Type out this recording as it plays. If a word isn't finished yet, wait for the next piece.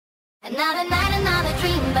Another night, another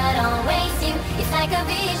dream, but always you. It's like a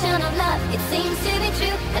vision of love, it seems to be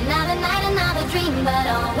true. Another night, another dream, but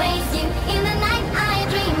always you. In the night I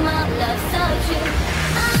dream of love so true.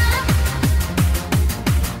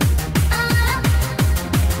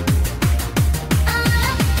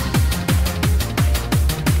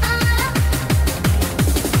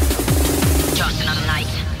 Just another night.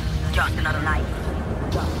 Just another night.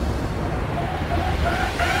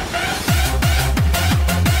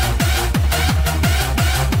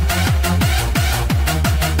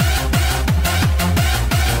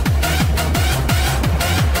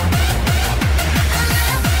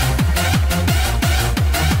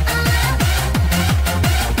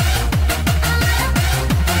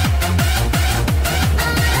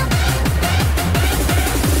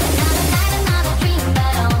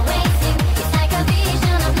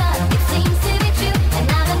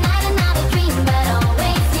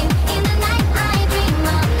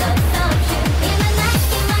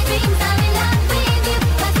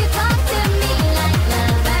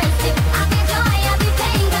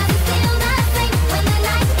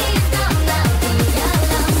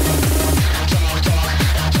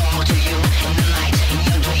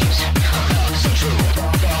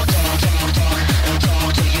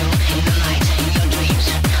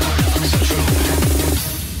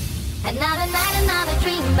 Another night, another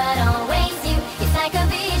dream, but always you. It's like a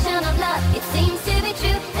vision of love, it seems to be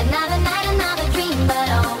true. Another night, another dream, but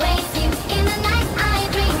always you. In the night I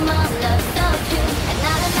dream of love so true.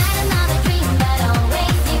 Another night, another dream, but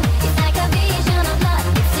always you. It's like a vision of love,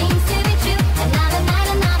 it seems to be true. Another night,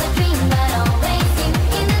 another dream, but always you.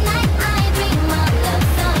 In the night I dream of love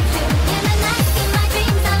so true. In the night, in my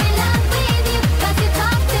dreams I'm in love with you. 'Cause you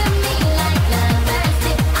talk to me like lovers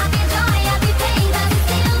do. I feel joy, I feel pain, 'cause it's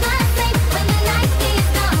still the same. When the night is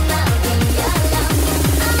gone, I'll be alone.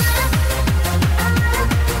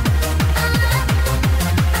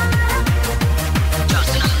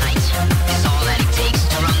 Just another night is all that it takes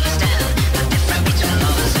to understand the difference between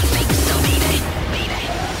lovers and fakes. So baby, baby.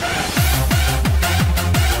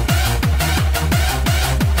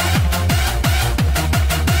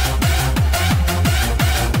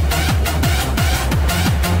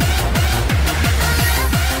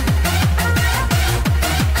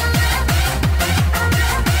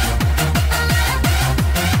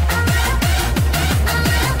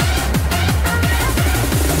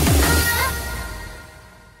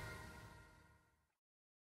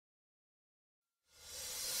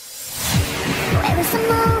 Where was the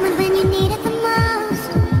moment when you needed the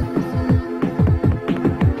most?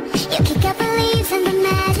 You kick up the leaves and the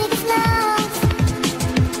magic is lost.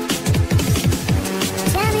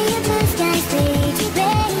 Tell me your blue skies fade to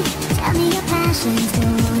gray. Tell me your passion's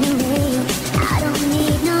gone away. I don't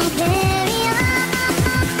need no barrier.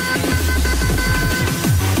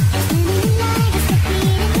 Spinning the night is the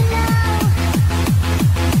beating below.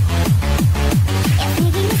 You're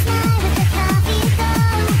thinking it's night with the coffee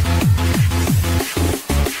though.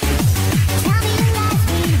 Tell me your life's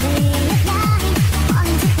been way of lying,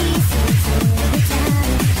 falling to pieces every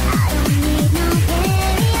time. I don't need no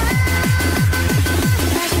barrier.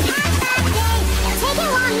 'Cause you had that day, now take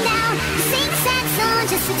it one down. You sing a sad song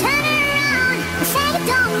just to turn it around. You say you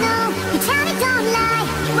don't know, you tell me don't lie.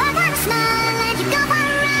 You work on a smile and you go for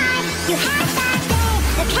a ride. You had that